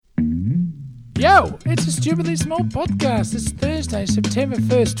Yo, it's a Stupidly Small podcast. It's Thursday, September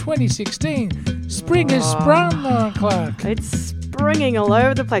 1st, 2016. Spring has sprung, Lauren Clark. It's springing all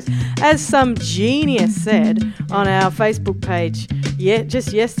over the place. As some genius said on our Facebook page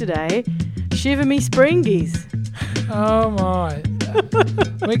just yesterday, shiver me springies. Oh, my.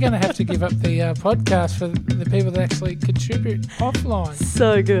 We're going to have to give up the podcast for the people that actually contribute offline.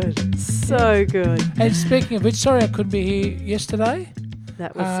 So good. So good. And speaking of which, sorry I couldn't be here yesterday.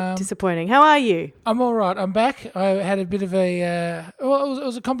 That was disappointing. How are you? I'm all right. I'm back. I had a bit of a it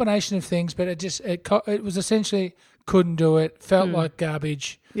was a combination of things, but it was essentially couldn't do it. Felt like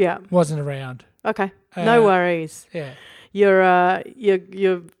garbage. Yeah. Wasn't around. Okay. No worries. Yeah. You're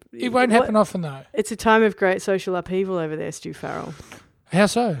It won't happen often though. It's a time of great social upheaval over there, Stu Farrell. How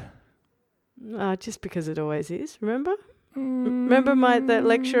so? Just because it always is. Remember? Remember that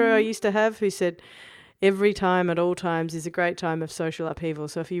lecturer I used to have who said, every time at all times is a great time of social upheaval.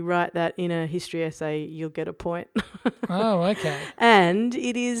 So if you write that in a history essay, you'll get a point. Oh, okay. And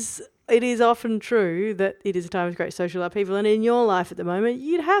it is often true that it is a time of great social upheaval. And in your life at the moment,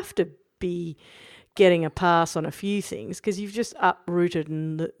 you'd have to be getting a pass on a few things because you've just uprooted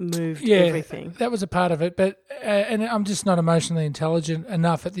and moved everything. That was a part of it. But and I'm just not emotionally intelligent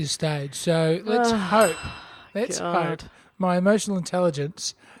enough at this stage. So let's hope. Let's hope my emotional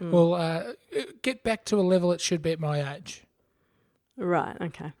intelligence will get back to a level it should be at my age. Right,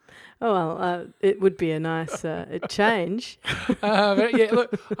 okay. Oh, well, it would be a nice change.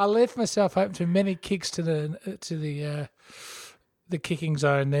 Look, I left myself open to many kicks to the kicking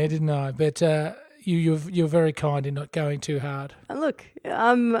zone there, didn't I? But you're very kind in not going too hard. Look,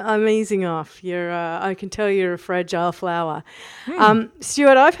 I'm easing off. I can tell you're a fragile flower.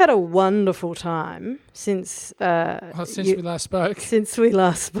 Stuart, I've had a wonderful time since we last spoke. Since we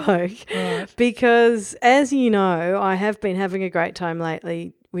last spoke, right. Because as you know, I have been having a great time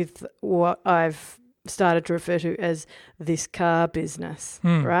lately with what I've started to refer to as this car business.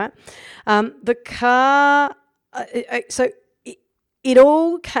 Right? The car. It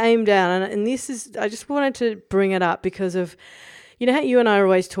all came down, and this is, I just wanted to bring it up because of, you know how you and I are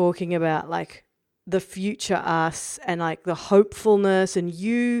always talking about like the future us and like the hopefulness, and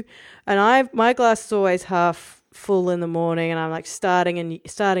you and I, my glass is always half full in the morning, and I'm like starting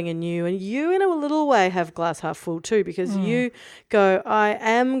anew, and you in a little way have glass half full too, because you go, I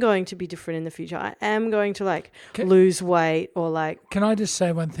am going to be different in the future. I am going to lose weight or like. Can I just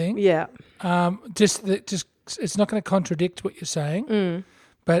say one thing? Yeah. Just it's not going to contradict what you're saying,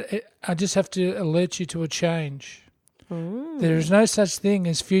 but I just have to alert you to a change. There is no such thing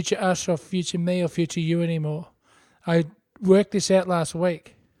as future us or future me or future you anymore. I worked this out last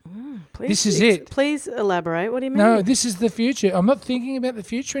week. This is it. Please elaborate. What do you mean? No, this is the future. I'm not thinking about the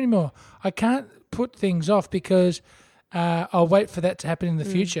future anymore. I can't put things off because I'll wait for that to happen in the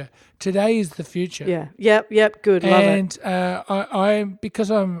future. Today is the future. Yeah. Yep. Good. Love it. And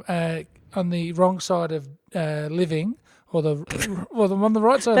because I'm on the wrong side of living, or I'm on the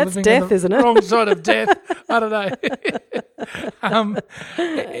right side That's of living. Death, on the isn't it? Wrong side of death. I don't know.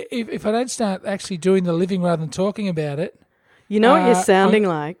 If I don't start actually doing the living rather than talking about it, you know what you're sounding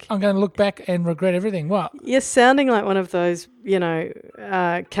like? I'm going to look back and regret everything. What? You're sounding like one of those,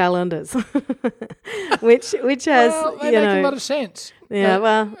 calendars, which has, they make a lot of sense. Yeah,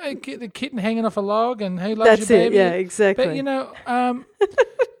 the kitten hanging off a log, and who loves that's your baby? It. Yeah, exactly. But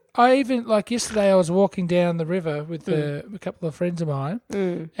I even, like yesterday, I was walking down the river with a couple of friends of mine,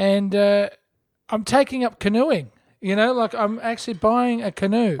 and I'm taking up canoeing. I'm actually buying a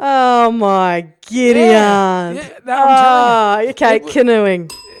canoe. Oh, my Gideon. Yeah, no, I'm telling you. Okay, canoeing.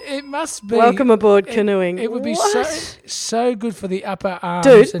 It must be. Welcome aboard canoeing. It would be so good for the upper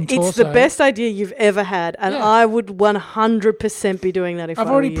arms and torso. It's the best idea you've ever had, and I would 100% be doing that if I were you.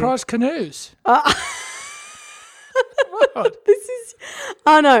 I've already priced canoes.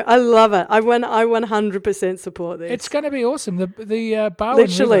 I know, I love it. I 100% support this. It's going to be awesome. The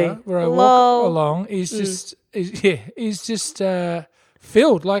Barwon River where I walk along is just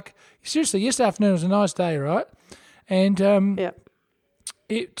filled. Like seriously, yesterday afternoon was a nice day, right? And after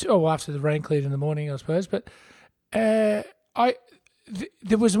the rain cleared in the morning, I suppose. But there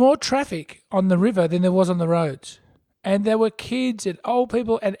was more traffic on the river than there was on the roads. And there were kids and old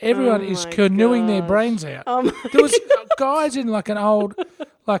people, and everyone is canoeing their brains out. There was guys in like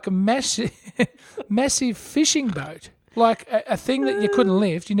a massive fishing boat, like a thing that you couldn't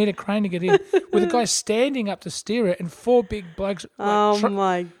lift. You need a crane to get in, with a guy standing up to steer it, and four big blokes pumping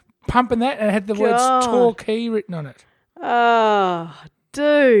that, and it had the words Torquay written on it. Oh,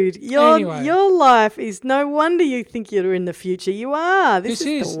 dude, your life is no wonder you think you're in the future. You are. This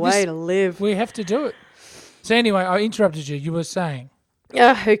is the way to live. We have to do it. So anyway, I interrupted you. You were saying.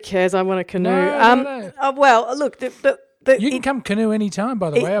 Who cares? I want a canoe. No. Well, look, You can come canoe any time,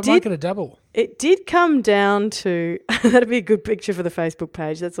 by the way. I might get a double. It did come down to that'd be a good picture for the Facebook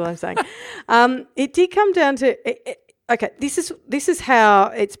page. That's all I'm saying. It did come down to okay. This is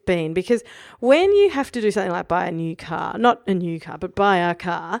how it's been, because when you have to do something like buy a new car, not a new car, but buy a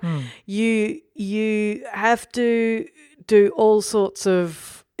car, you have to do all sorts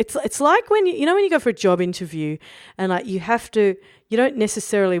of. It's like when when you go for a job interview and like you don't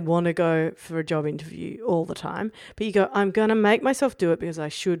necessarily want to go for a job interview all the time, but you go, I'm going to make myself do it because I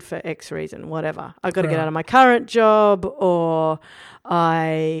should for X reason, whatever. I've got to get out of my current job, or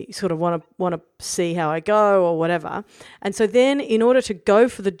I sort of want to see how I go, or whatever. And so then in order to go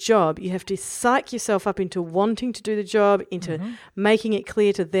for the job, you have to psych yourself up into wanting to do the job, into making it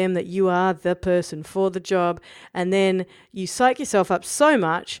clear to them that you are the person for the job. And then you psych yourself up so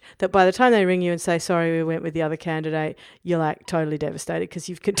much that by the time they ring you and say, sorry, we went with the other candidate, you're like totally devastated because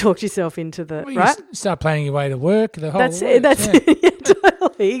you've talked yourself into the right. You start planning your way to work. The whole that's it. Yeah,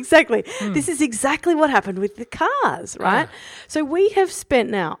 totally, exactly. This is exactly what happened with the cars, right? So we have spent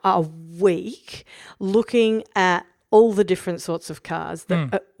now a week looking at all the different sorts of cars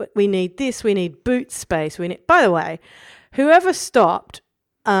that we need. We need boot space. By the way, whoever stopped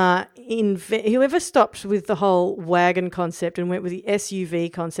with the whole wagon concept and went with the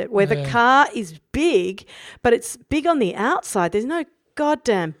SUV concept, where the car is big, but it's big on the outside. There's no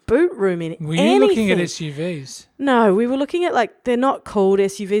goddamn boot room in Were you looking at SUVs? No, we were looking at they're not called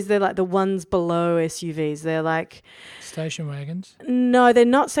SUVs. They're like the ones below SUVs. They're like station wagons. No, they're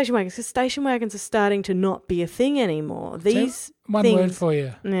not station wagons, because station wagons are starting to not be a thing anymore. One word for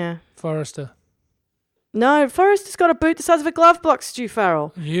you. Yeah. Forester. No, Forester's got a boot the size of a glove box, Stu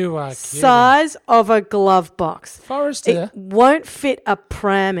Farrell. You are kidding. Size of a glove box. Forester. It won't fit a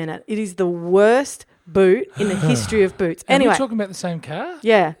pram in it. It is the worst boot in the history of boots. Are anyway, we talking about the same car?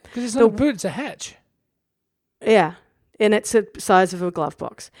 Yeah. Because it's not a boot, it's a hatch. Yeah. And it's the size of a glove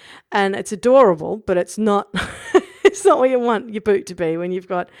box. And it's adorable, but it's not it's not what you want your boot to be when you've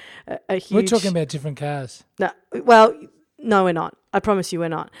got a huge... We're talking about different cars. No, well, no, we're not. I promise you we're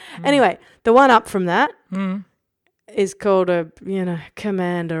not. Anyway, the one up from that is called a,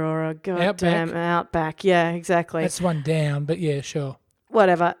 Commander or a goddamn Outback. Yeah, exactly. That's one down, but yeah, sure.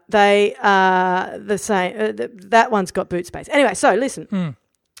 Whatever. They are the same. That one's got boot space. Anyway, so listen.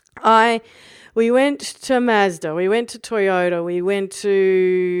 We went to Mazda. We went to Toyota. We went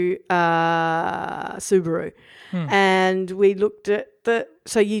to Subaru. And we looked at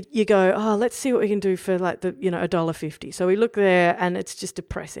so you go, oh, let's see what we can do for $1.50. So we look there and it's just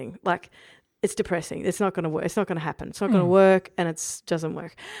depressing. It's depressing. It's not going to work. It's not going to happen. It's not going to work, and it doesn't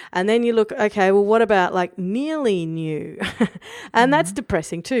work. And then you look, okay, well, what about nearly new? And that's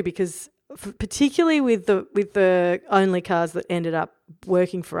depressing too, because particularly with the only cars that ended up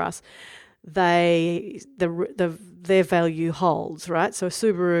working for us, their value holds, right? So a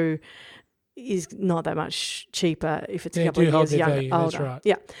Subaru is not that much cheaper if it's a couple of years younger, older. That's right.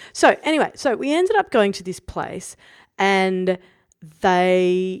 Yeah. So anyway, we ended up going to this place, and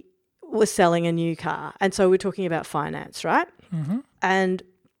they were selling a new car, and so we're talking about finance, right? And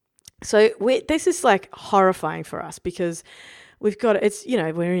so this is horrifying for us, because we've got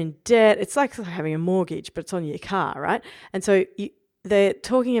we're in debt. It's like having a mortgage, but it's on your car, right? And so they're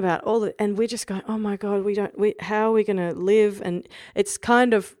talking about and we're just going, oh my God, how are we going to live? And it's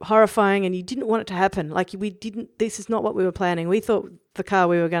kind of horrifying, and you didn't want it to happen. This is not what we were planning. We thought the car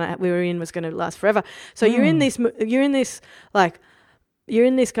we were in was going to last forever. So you're in this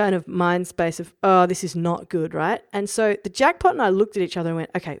kind of mind space of, oh, this is not good, right? And so the jackpot and I looked at each other and went,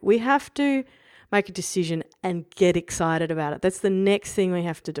 okay, we have to make a decision and get excited about it. That's the next thing we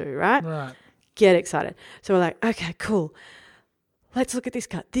have to do, right? Right. Get excited. So we're like, okay, cool. Let's look at this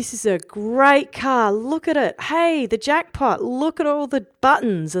car. This is a great car. Look at it. Hey, the jackpot. Look at all the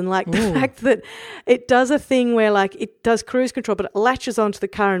buttons, and the fact that it does a thing where it does cruise control, but it latches onto the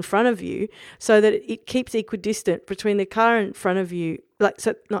car in front of you so that it keeps equidistant between the car in front of you.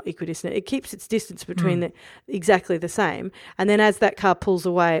 So not equidistant. It keeps its distance between exactly the same. And then as that car pulls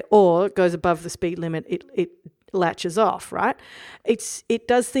away or goes above the speed limit, it latches off, right? It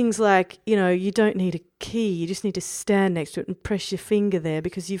does things like, you don't need a key, you just need to stand next to it and press your finger there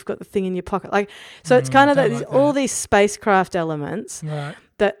because you've got the thing in your pocket. So it's kind of all these spacecraft elements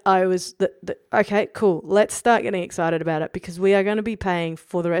that I was okay, cool, let's start getting excited about it, because we are going to be paying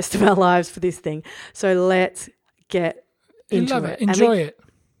for the rest of our lives for this thing. So let's get into it. Enjoy it.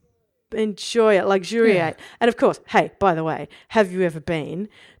 Enjoy it, luxuriate. Yeah. And of course, hey, by the way, have you ever been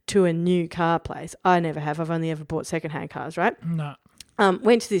to a new car place? I never have. I've only ever bought secondhand cars, right? No.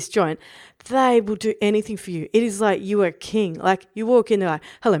 went to this joint. They will do anything for you. It is like you are a king. Like you walk in, they're like,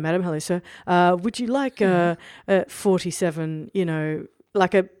 hello, madam, hello, sir. Would you like a 47,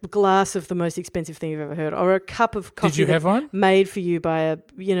 like a glass of the most expensive thing you've ever heard, or a cup of coffee? Did you have one? Made for you by a,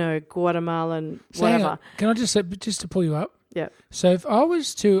 Guatemalan whatever. Can I just say, just to pull you up? Yeah. So if I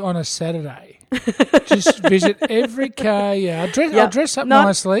was to, on a Saturday, just visit every car yard, I'll dress up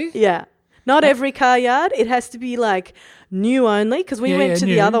nicely. Yeah. Not every car yard. It has to be like new only, because we went to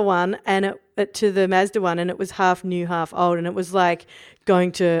the other one and to the Mazda one, and it was half new, half old, and it was like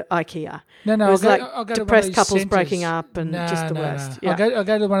going to IKEA. No, it was I'll go depressed to couples centres. breaking up and just the worst. No. Yeah. I'll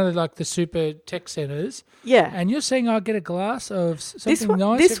go to one of the super tech centres. Yeah. And you're saying I'll get a glass of something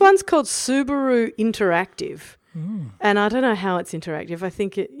nice? This one's called Subaru Interactive. And I don't know how it's interactive. I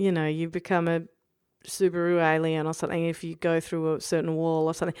think you become a Subaru alien or something if you go through a certain wall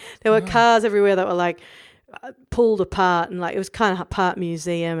or something. There were cars everywhere that were like pulled apart, and like it was kind of part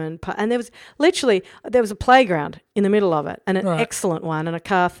museum and there was a playground in the middle of it, and an excellent one and a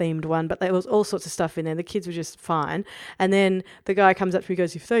car themed one, but there was all sorts of stuff in there. The kids were just fine. And then the guy comes up to me and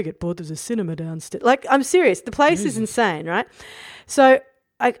goes, if they get bored, there's a cinema downstairs. Like, I'm serious. The place is insane, right? So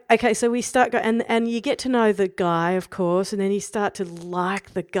okay, so we start going, and you get to know the guy, of course, and then you start to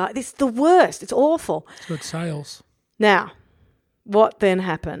like the guy. This is the worst. It's awful. It's good sales. Now, what then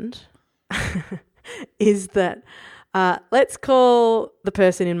happened is that let's call the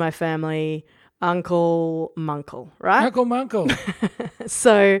person in my family Uncle Munkle, right? Uncle Munkle.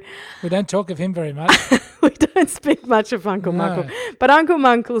 So we don't talk of him very much. We don't speak much of Uncle Munkle. But Uncle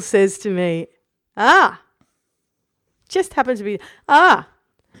Munkle says to me, just happens to be,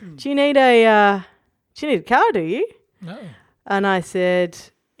 do you need a car, do you? No. And I said,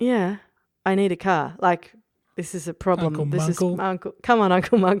 yeah, I need a car. Like, this is a problem. Uncle Munkle. Uncle. Come on,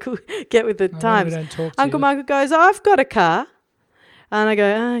 Uncle Munkle, get with the times. Don't talk to Uncle you. Munkle goes, I've got a car. And I go,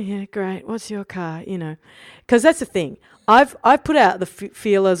 oh, yeah, great. What's your car? Because that's the thing. I've put out the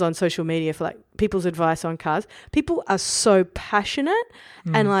feelers on social media for like people's advice on cars. People are so passionate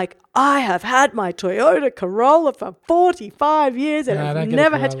and like, I have had my Toyota Corolla for 45 years and I've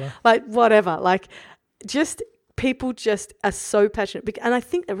never had like whatever. Like, just people just are so passionate. And I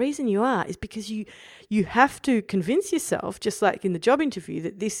think the reason you are is because you have to convince yourself, just like in the job interview,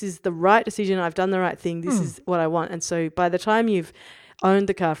 that this is the right decision. I've done the right thing. This is what I want. And so by the time you've owned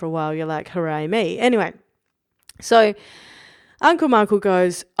the car for a while, you're like, hooray me. Anyway, so Uncle Munkle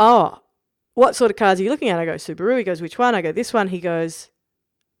goes, oh, what sort of cars are you looking at? I go, Subaru. He goes, which one? I go, this one. He goes,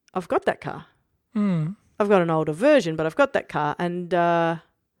 I've got that car. I've got an older version, but I've got that car. And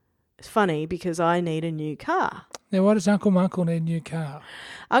it's funny because I need a new car. Now, why does Uncle Munkle need a new car?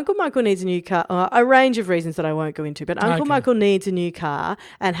 Uncle Munkle needs a new car, a range of reasons that I won't go into, but Uncle Munkle needs a new car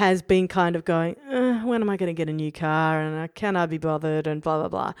and has been kind of going, when am I going to get a new car, and can I be bothered, and blah, blah,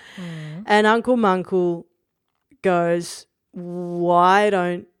 blah. And Uncle Munkle goes, why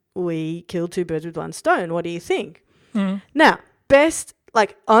don't we kill two birds with one stone? What do you think? Now,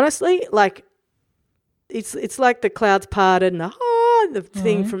 honestly, it's like the clouds parted and the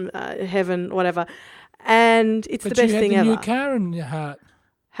thing from heaven, whatever. And it's the best thing ever. But you had the new car in your heart.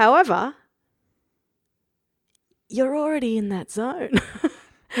 However, you're already in that zone.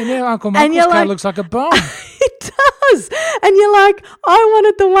 And now Uncle Munkle's car looks like a bomb. It does. And you're like, I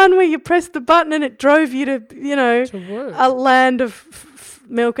wanted the one where you pressed the button and it drove you to a land of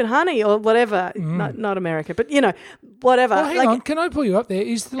milk and honey or whatever. Not America, but, whatever. Well, hang on. Can I pull you up there?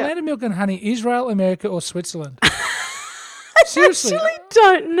 Is the land of milk and honey Israel, America, or Switzerland? Seriously, I actually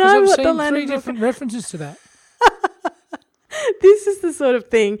don't know what the land of milk. I've seen 3 different references to that. This is the sort of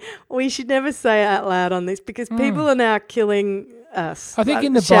thing we should never say out loud on this, because people are now killing us. I think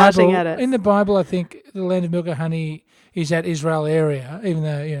in the Bible, I think the land of milk and honey is that Israel area, even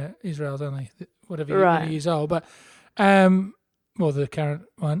though Israel's only whatever years old. But the current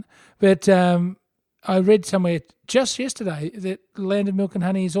one. But I read somewhere just yesterday that the land of milk and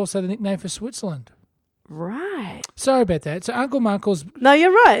honey is also the nickname for Switzerland. Right. Sorry about that. So Uncle Munkle's no,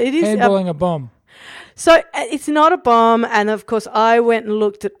 you're right. It is handballing a bomb. So it's not a bomb, and of course I went and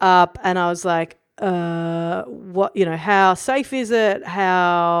looked it up, and I was like, what, how safe is it?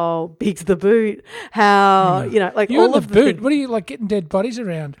 How big's the boot? How, You're all in of the boot. things. What are you, like, getting dead bodies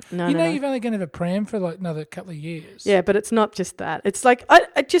around? No, you've only going to have a pram for like another couple of years. Yeah, but it's not just that. It's like,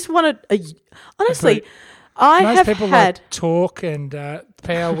 I just wanted honestly, Most people like torque and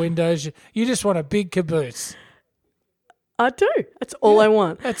power windows. You just want a big caboose. I do. That's all I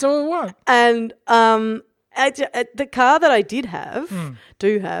want. That's all I want. And The car that I do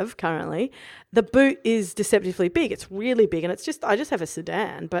have currently, the boot is deceptively big. It's really big, and I just have a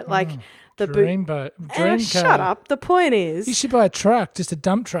sedan, but like the dream boot. boat, dream car. Shut up. The point is, you should buy a truck, just a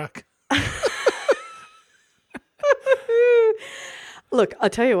dump truck. Look, I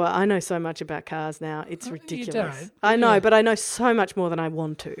tell you what, I know so much about cars now. It's ridiculous. You don't. I know, but I know so much more than I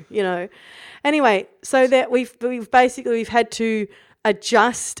want to, you know. Anyway, so that we've had to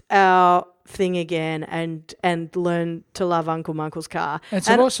adjust our thing again and learn to love Uncle Munkle's car. And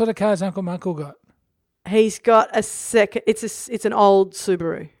so what sort of car has Uncle Munkle got? He's got a second. It's an old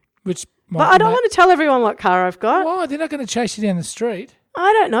Subaru. But I don't want to tell everyone what car I've got. Why? They're not going to chase you down the street.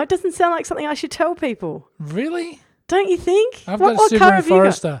 I don't know. It doesn't sound like something I should tell people. Really? Don't you think? I've got a Subaru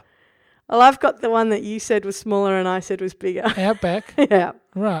Forester. Well, I've got the one that you said was smaller and I said was bigger. Outback? Yeah.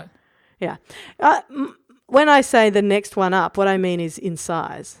 Right. Yeah. When I say the next one up, what I mean is in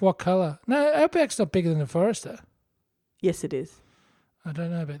size. What colour? No, Outback's not bigger than the Forester. Yes, it is. I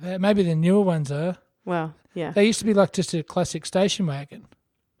don't know about that. Maybe the newer ones are. Well, yeah. They used to be like just a classic station wagon.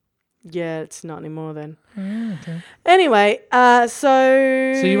 Yeah, it's not anymore then. Oh, okay. Anyway,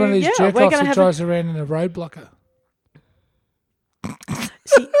 so you're one of these jerk-offs who drives around in a road blocker.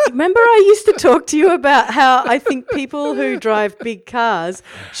 See, remember I used to talk to you about how I think people who drive big cars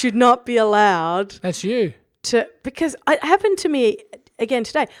should not be allowed. That's you. Because it happened to me again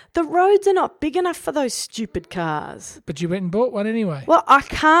today. The roads are not big enough for those stupid cars. But you went and bought one anyway. Well, I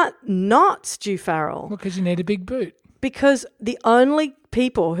can't not, Stu Farrell. Well, because you need a big boot. Because the only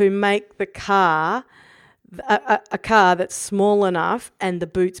people who make the car, a car that's small enough and the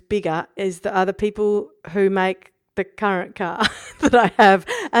boot's bigger, is the other people who make the current car that I have.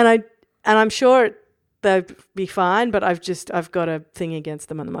 And I'm sure they'd be fine, but I've got a thing against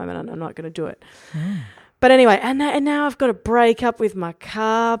them at the moment and I'm not going to do it. But anyway, and now I've got to break up with my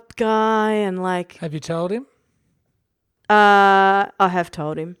car guy and like... Have you told him? I have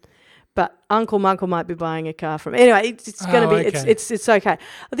told him. But Uncle Munkle might be buying a car from... Anyway, it's going to be... Okay. It's okay.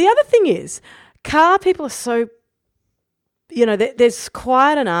 The other thing is, car people are so... You know, there's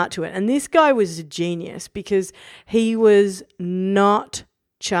quite an art to it. And this guy was a genius because he was not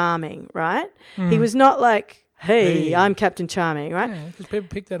charming, right? He was not like, hey, I'm Captain Charming, right? Yeah, because people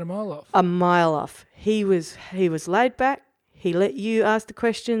picked that a mile off. A mile off. He was laid back. He let you ask the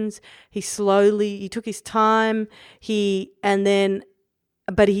questions. He took his time.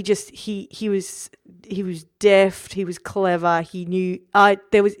 But he was deft. He was clever. He knew.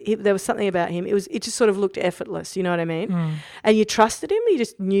 There was something about him. It just sort of looked effortless. You know what I mean? And you trusted him. You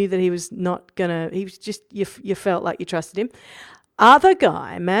just knew that he was not gonna. He was just you felt like you trusted him. Other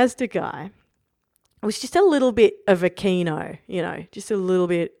guy, Mazda guy, was just a little bit of a keeno. You know, just a little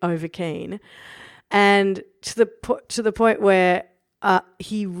bit over keen, and to the point where.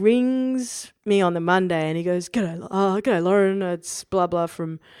 He rings me on the Monday and he goes, "G'day, Lauren. It's blah blah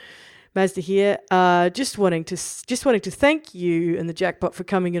from Mazda here. Just wanting to thank you and the Jackpot for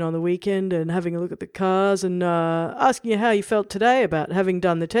coming in on the weekend and having a look at the cars and asking you how you felt today about having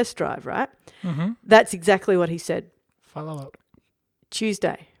done the test drive." Right? Mm-hmm. That's exactly what he said. Follow up.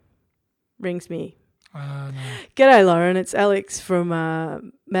 Tuesday, rings me. No. G'day, Lauren. It's Alex from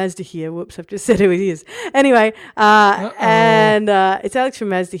Mazda here. Whoops, I've just said who he is. Anyway, and it's Alex from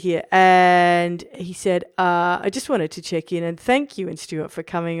Mazda here. And he said, I just wanted to check in and thank you and Stuart for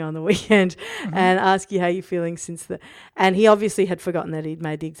coming on the weekend and ask you how you're feeling since the... And he obviously had forgotten that he'd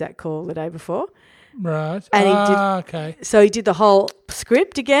made the exact call the day before. Right. And he did, okay. So he did the whole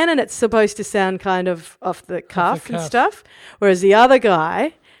script again and it's supposed to sound kind of off the cuff and stuff. Whereas the other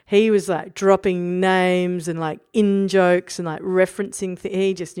guy... He was like dropping names and like in jokes and like referencing.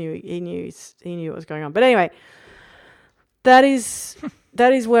 He just knew what was going on. But anyway, that is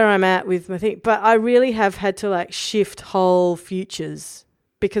where I'm at with my thing. But I really have had to like shift whole futures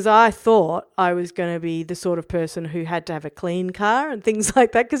because I thought I was going to be the sort of person who had to have a clean car and things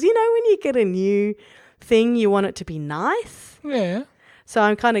like that. Because you know when you get a new thing, you want it to be nice. Yeah. So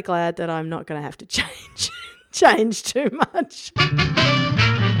I'm kind of glad that I'm not going to have to change too much.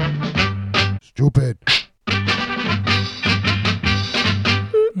 Stupid.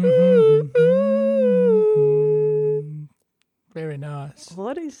 Very nice.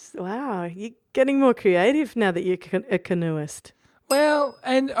 Wow, you're getting more creative now that you're a canoeist. Well,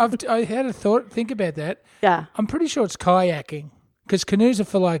 and I had a think about that. Yeah. I'm pretty sure it's kayaking because canoes are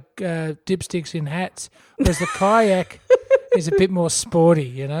for like dipsticks in hats, whereas the kayak is a bit more sporty,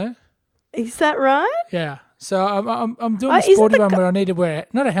 you know? Is that right? Yeah. So I'm doing the sporty one where I need to wear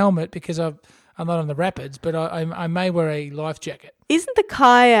not a helmet because I'm not on the rapids, but I may wear a life jacket. Isn't the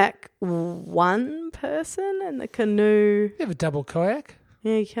kayak one person and the canoe? You have a double kayak.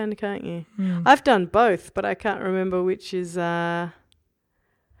 Yeah, you can, can't you? I've done both, but I can't remember which is... I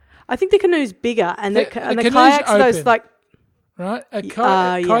think the canoe's bigger, and the kayaks are those like... Right? A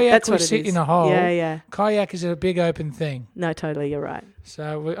kayak we sit in a hole. Yeah. Kayak is a big open thing. No, totally, you're right.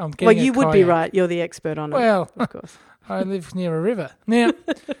 So I'm getting Well, you would be right. You're the expert on it. Well, of course. I live near a river. Now,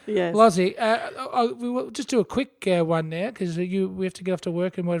 yes. Lozzie, we will just do a quick one now because we have to get off to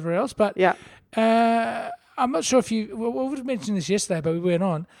work and whatever else. But I'm not sure if you... Well, we would have mentioned this yesterday, but we went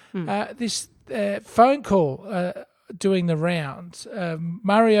on. This phone call doing the rounds.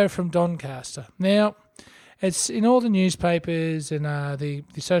 Mario from Doncaster. Now... It's in all the newspapers and the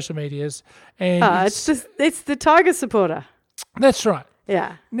social medias, and it's the Tiger supporter. That's right.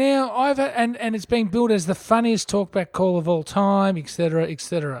 Yeah. Now I've and it's been billed as the funniest talkback call of all time, etc.,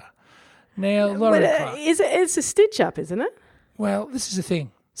 etc. Now, Lauren Clark, it's a stitch up, isn't it? Well, this is the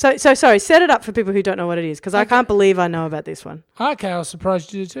thing. So sorry. Set it up for people who don't know what it is, because I can't believe I know about this one. Okay, I was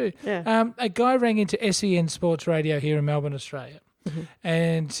surprised you did too. Yeah. A guy rang into SEN Sports Radio here in Melbourne, Australia,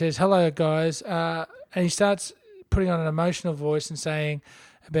 and says, "Hello, guys." And he starts putting on an emotional voice and saying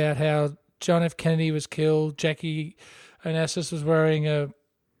about how John F. Kennedy was killed, Jackie Onassis was wearing a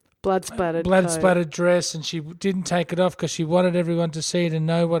blood-splattered dress, and she didn't take it off because she wanted everyone to see it and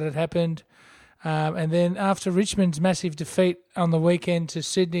know what had happened. And then after Richmond's massive defeat on the weekend to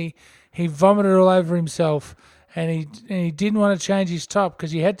Sydney, he vomited all over himself, and he didn't want to change his top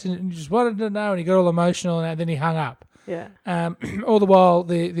because he just wanted to know, and he got all emotional, and then he hung up. Yeah. All the while,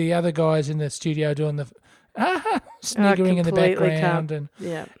 the other guys in the studio doing the sniggering in the background.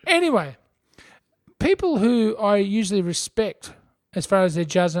 Anyway, people who I usually respect as far as their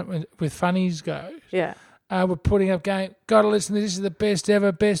judgment with funnies go, were putting up going, "Got to listen to this. Is the best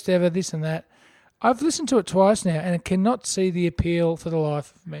ever, this and that." I've listened to it twice now, and I cannot see the appeal for the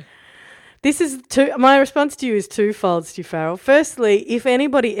life of me. My response to you is twofold, Stu Farrell. Firstly, if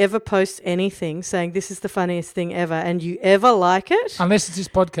anybody ever posts anything saying this is the funniest thing ever and you ever like it... Unless it's this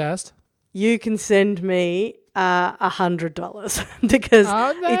podcast. You can send me $100 because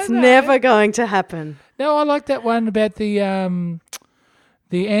it's never going to happen. No, I like that one about the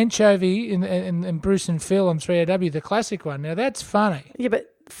anchovy in Bruce and Phil on 3AW, the classic one. Now, that's funny. Yeah, but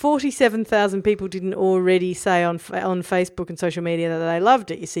 47,000 people didn't already say on Facebook and social media that they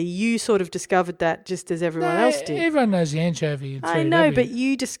loved it. You see, you sort of discovered that just as everyone else did. Everyone knows the anchovy in 3AW. I know, but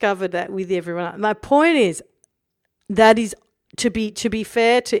you discovered that with everyone else. My point is, that is to be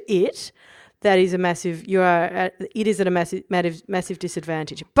fair to it. That is a massive. It is at a massive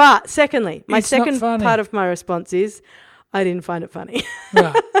disadvantage. But secondly, my second part of my response is, I didn't find it funny.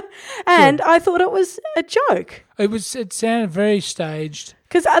 No. And I thought it was a joke. It sounded very staged.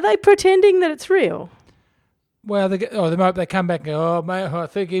 Because are they pretending that it's real? Well, they come back and go, "Oh, mate, I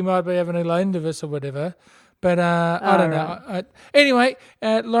think he might be having a end of us or whatever." But I don't know. Anyway,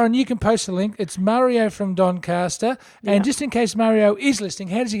 Lauren, you can post a link. It's Mario from Doncaster. And just in case Mario is listening,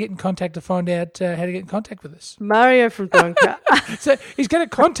 how does he get in contact to find out how to get in contact with us? Mario from Doncaster. So he's going to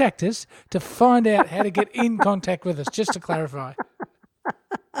contact us to find out how to get in contact with us, just to clarify.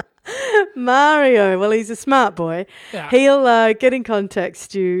 Mario, well, he's a smart boy. Yeah. He'll get in contact,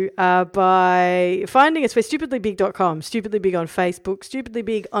 Stu, by finding us. We're stupidlybig.com, Stupidly Big on Facebook, Stupidly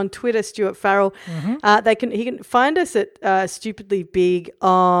Big on Twitter, Stuart Farrell. Mm-hmm. He can find us at Stupidly Big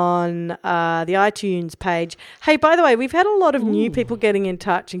on the iTunes page. Hey, by the way, we've had a lot of new people getting in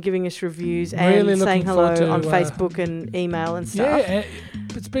touch and giving us reviews and saying hello on Facebook and email and stuff. Yeah,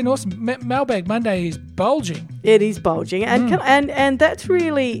 it's been awesome. Mailbag Monday is bulging. It is bulging, and that's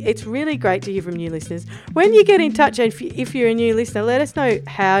it's really great to hear from new listeners. When you get in touch, and if you're a new listener, let us know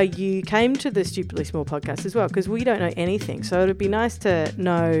how you came to the Stupidly Small podcast as well, because we don't know anything. So it'd be nice to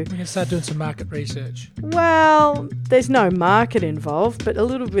know. We can start doing some market research. Well, there's no market involved, but a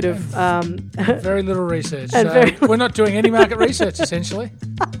little bit of very little research. We're not doing any market research, essentially.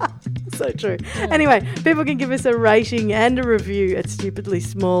 So true. Yeah. Anyway, people can give us a rating and a review at Stupidly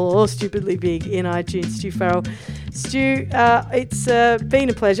Small or Stupidly Big in iTunes. Stu Farrell. Stu, it's been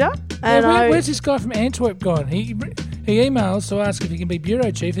a pleasure. And where's this guy from Antwerp gone? He emails to ask if he can be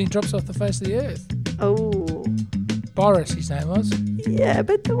bureau chief, and he drops off the face of the earth. Oh. Boris, his name was. Yeah,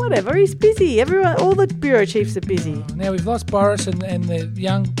 but whatever. He's busy. All the bureau chiefs are busy. Now we've lost Boris and the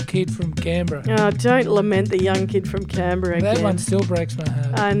young kid from Canberra. Oh, don't lament the young kid from Canberra again. That one still breaks my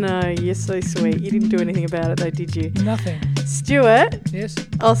heart. I know. You're so sweet. You didn't do anything about it, though, did you? Nothing. Stuart. Yes.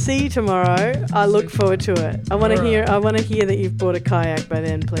 I'll see you tomorrow. I look forward to it. I want to hear that you've bought a kayak by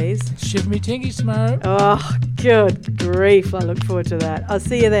then, please. Shiv me tinkies tomorrow. Oh, good grief! I look forward to that. I'll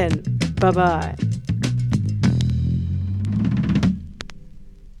see you then. Bye bye.